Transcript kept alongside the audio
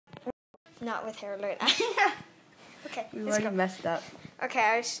Not with hair alert. Okay, We let's already go. messed up.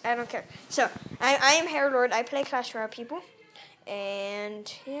 Okay, I don't care. So, I am Hair Lord. I play Clash Royale, people.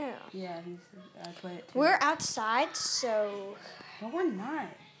 And, yeah. Yeah, I play it too. We're outside, so... No, we're not.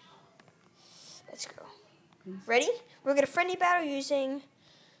 Let's go. Ready? We're going to friendly battle using...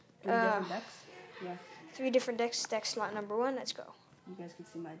 3 different decks? Yeah. 3 different decks. Deck slot number 1. Let's go. You guys can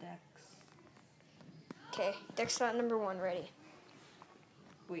see my decks. Okay, deck slot number 1. Ready.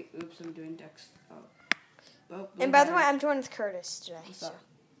 Wait, oops, I'm doing decks. Oh, And by the way, I'm joined with Curtis today. What's up?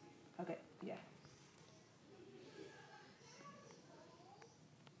 Okay, yeah.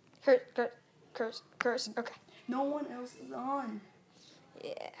 Curse. Okay. No one else is on.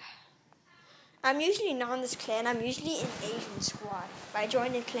 Yeah. I'm usually not in this clan. I'm usually in Asian squad. But I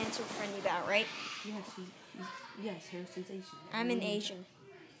joined in clans with friendly battle, right? Yes, Harrison's Asian. I'm an Asian.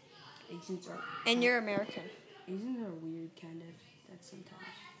 Asians are... And you're American. Asians are weird, kind of. That sometimes.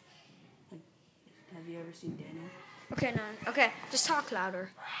 Like, have you ever seen Daniel? Okay, no. Okay, just talk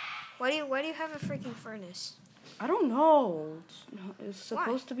louder. Why do you have a freaking furnace? I don't know. It's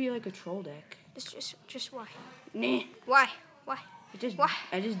supposed to be like a troll deck. It's just why? Nah. Why? I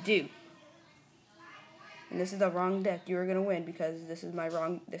just do. And this is the wrong deck. You were gonna win because this is my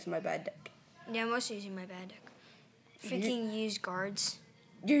bad deck. Yeah, I'm also using my bad deck. Freaking use guards.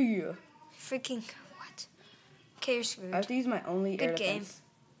 Yeah. Freaking what? Okay, you're screwed. I have to use my only air Good game. defense.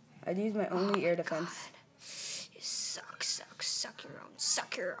 I have to use my only air defense. God. You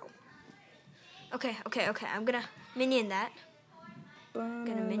suck your own. Okay. I'm gonna minion that.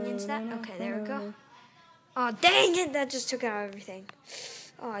 Minions that. Okay, there we go. Oh, dang it! That just took out everything.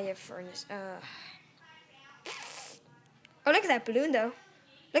 Oh, yeah, furnace. Oh, look at that balloon, though.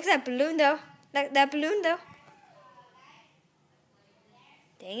 Look at that balloon, though.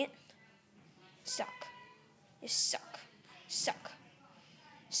 Dang it. Suck. You suck.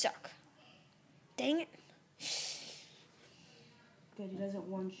 Dang it. Good, he doesn't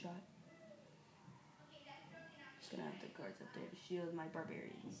one-shot. Just gonna have the guards up there to shield my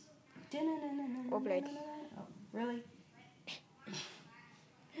barbarians. Or blade. Oh, really?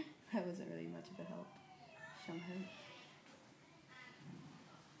 That wasn't really much of a help. Somehow.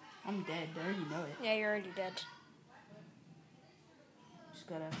 I'm dead, I already know it. Yeah, you're already dead. Just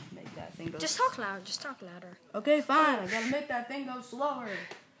gotta make that thing go... Just talk louder. Okay, fine. I gotta make that thing go slower.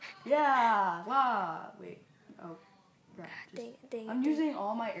 Yeah. Wow. Wait. Oh. Right. I'm using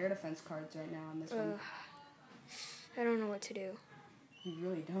all my air defense cards right now on this one. I don't know what to do. You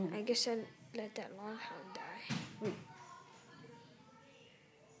really don't. I guess I'd let that longhound die. Wait.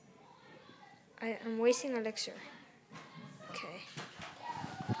 I'm wasting elixir. Okay.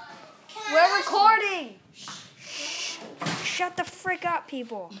 We're recording! Shut the frick up,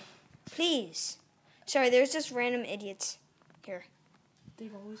 people. Please. Sorry, there's just random idiots here.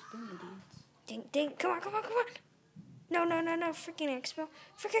 They've always been idiots. Ding. Come on. No. Freaking expo.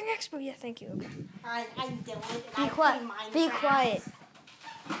 Yeah, thank you. Okay. I'm doing it. Be quiet.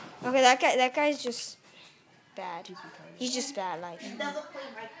 Okay, that guy's just bad. He's just bad life. He doesn't play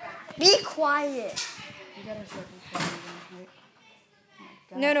Minecraft. Be quiet. We got our second player, right?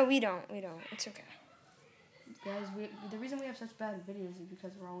 No, we don't. It's okay. Guys, the reason we have such bad videos is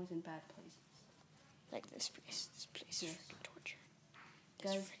because we're always in bad places. Like this place. This place is freaking torture.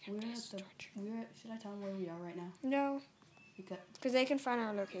 Guys, should I tell them where we are right now? No. Because they can find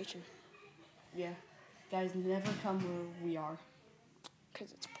our location. Yeah. Guys, never come where we are.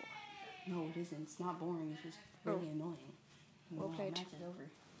 Because it's poor. No, it isn't. It's not boring. It's just really annoying. Well played. The match is over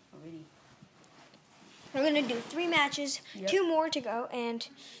already. We're going to do 3 matches, 2 more to go, and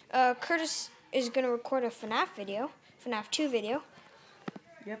Curtis is going to record a FNAF video, FNAF 2 video.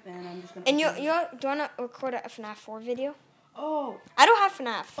 Yep, and I'm just going to... And do you want to record a FNAF 4 video? Oh! I don't have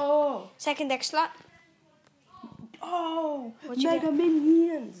FNAF. Oh! Second deck slot. Oh! What'd you Mega get?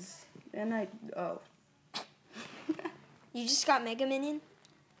 Minions! And You just got Mega Minion?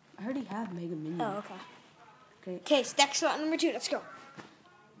 I already have Mega Minions. Oh, okay. Okay, deck slot number 2. Let's go.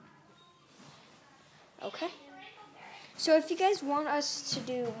 Okay. So if you guys want us to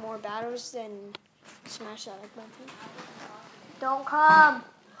do more battles, then smash that like button. Don't come.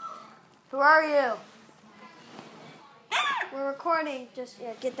 Who are you? We're recording. Just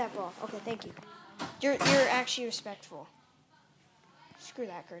get that ball. Okay, thank you. You're actually respectful. Screw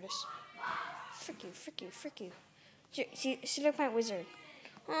that, Curtis. Frick you. See, look, my wizard.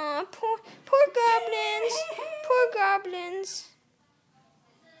 Aw, poor goblins.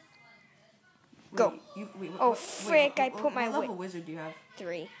 Go. Wait, frick, I put my... What level wizard do you have?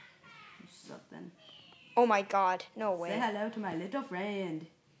 3. You suck then. Oh my god, no way. Say hello to my little friend.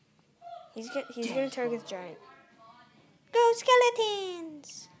 He's gonna target the giant. Go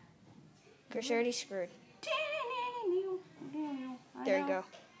skeletons! Chris, you're already screwed. There you go.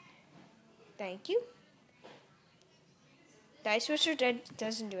 Thank you. The ice switcher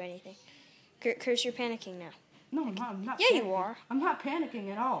doesn't do anything. Chris, you're panicking now. No, I'm not. Yeah, panicking. you are. I'm not panicking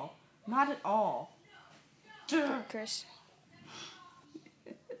at all. Not at all. Chris.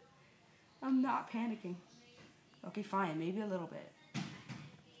 I'm not panicking. Okay, fine. Maybe a little bit.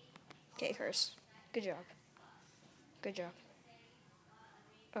 Okay, Chris. Good job. Good job.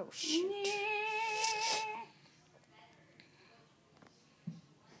 Oh, shoot.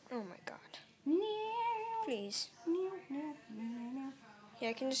 Oh, my God. Please. Yeah,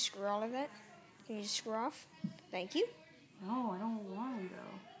 I can just screw all of that. Can you just screw off? Thank you. No, I don't want to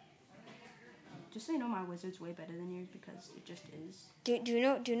go. Just so you know, my wizard's way better than yours because it just is. Do you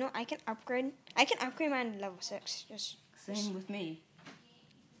know I can upgrade mine to level 6. Same with me.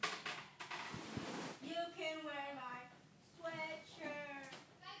 You can wear my sweatshirt.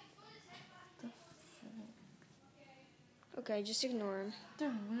 Okay, just ignore him.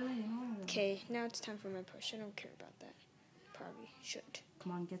 They're really annoying. Okay, now it's time for my push. I don't care about that. Probably should.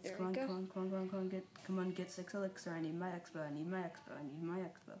 Come on, get 6 elixir. I need my expo. I need my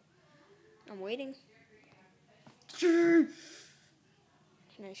expo. I'm waiting.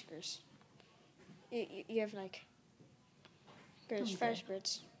 Nice, Chris. You have like... Chris, 5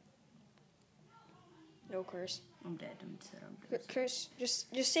 spirits. No, Chris. I'm dead. Chris,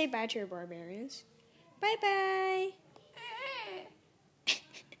 just say bye to your barbarians. Bye-bye.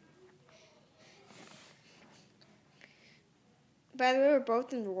 By the way, we're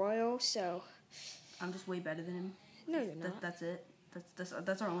both in Royale, so... I'm just way better than him. No, you're not. That's it.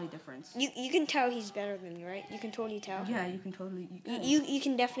 That's our only difference. You can tell he's better than me, right? You can totally tell. Yeah, you can totally. You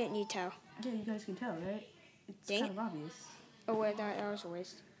can definitely tell. Yeah, you guys can tell, right? It's Dang kind of obvious. Oh wait, that was a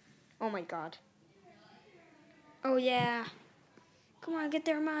waste. Oh my God. Oh yeah. Come on, get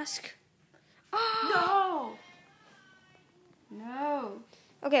their mask. Oh! No.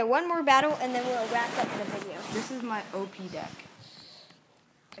 Okay, one more battle and then we'll wrap up the video. This is my OP deck.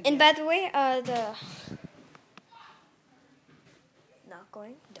 And by the way, don't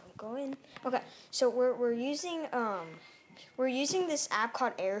go in. Okay, so we're using this app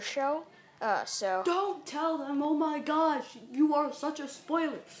called Airshow. So Don't tell them. Oh my gosh, you are such a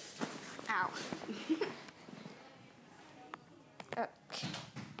spoiler. Ow. Okay.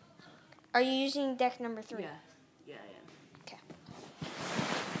 Are you using deck number 3? Yeah, I am. Okay.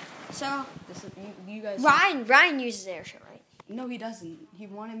 So This is, you guys. Ryan uses Airshow, right? No, he doesn't. He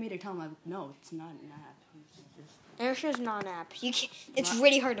wanted me to tell him. No, it's not an app. Airshow's not an app. You can. It's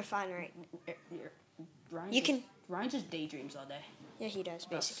really hard to find, right? Ryan just daydreams all day. Yeah, he does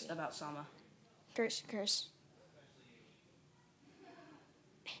basically. About Sama. Curse.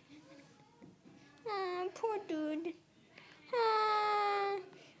 Oh, poor dude. Oh,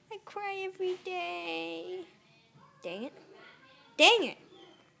 I cry every day. Dang it.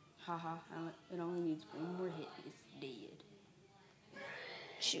 Haha, it only needs one more hit. It's dead.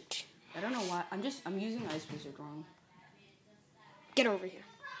 Shoot. I don't know why. I'm using Ice Wizard wrong. Get over here.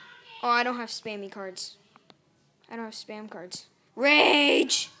 Oh, I don't have spammy cards. I don't have spam cards.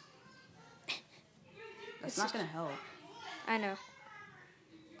 Rage! That's not gonna help. I know.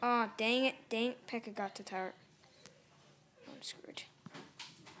 Oh, dang it. Pekka got the tower. I'm screwed.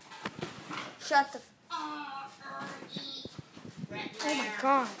 Shut the... Oh my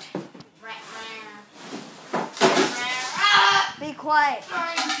God. Be quiet.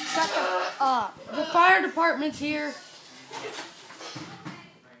 Shut the up. The fire department's here.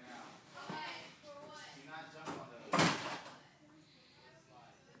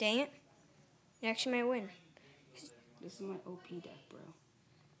 Dang it. You actually might win. This is my OP deck, bro.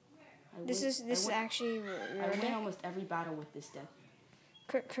 This is actually... I win almost every battle with this deck.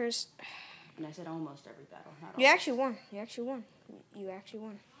 Curse. And I said almost every battle. Not You almost. actually won. You actually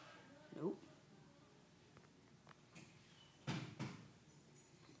won. Nope.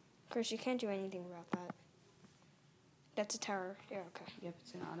 Chris, you can't do anything about that. That's a tower. Yeah, okay. Yep,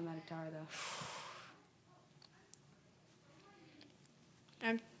 it's an automatic tower, though.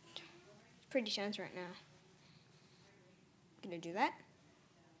 I'm pretty tense right now. Gonna do that?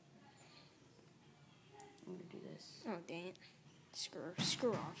 I'm gonna do this. Oh, dang it.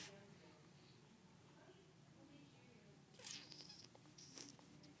 Screw off.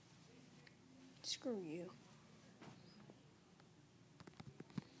 Screw you.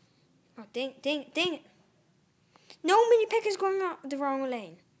 Oh, dang it. No, Mini Peck is going the wrong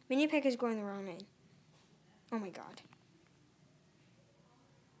lane. Mini Peck is going the wrong lane. Oh my God.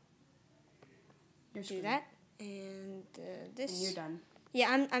 You're Do screwed. that. And this. And you're done.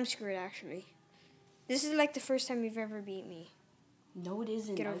 Yeah, I'm screwed actually. This is like the first time you've ever beat me. No, it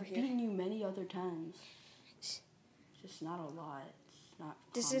isn't. Get over I've here. beaten you many other times. It's just not a lot. It's not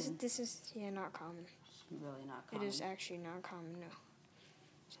common. This is not common. It's really not common. It is actually not common. No,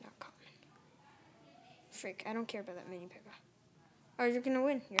 it's not common. Frick! I don't care about that mini Pekka. Oh, you're gonna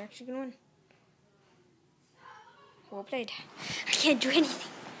win. You're actually gonna win. Well played. I can't do anything.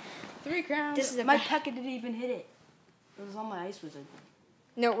 3 crowns. This is my Pekka didn't even hit it. It was on my ice wizard.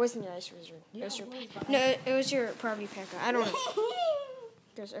 No, it wasn't your ice wizard. Yeah, It was your probably Pekka. I don't know.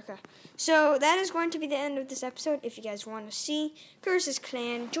 Okay. So that is going to be the end of this episode. If you guys want to see Curse's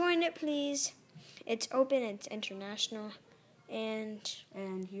Clan, join it, please. It's open. It's international. And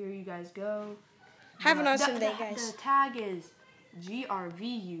here you guys go. Have an awesome day, guys. The tag is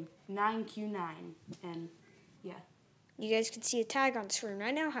GRVU9Q9. And yeah. You guys can see a tag on the screen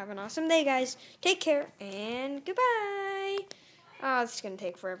right now. Have an awesome day, guys. Take care and goodbye. Oh, this is going to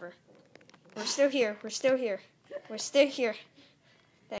take forever. We're still here. We're still here.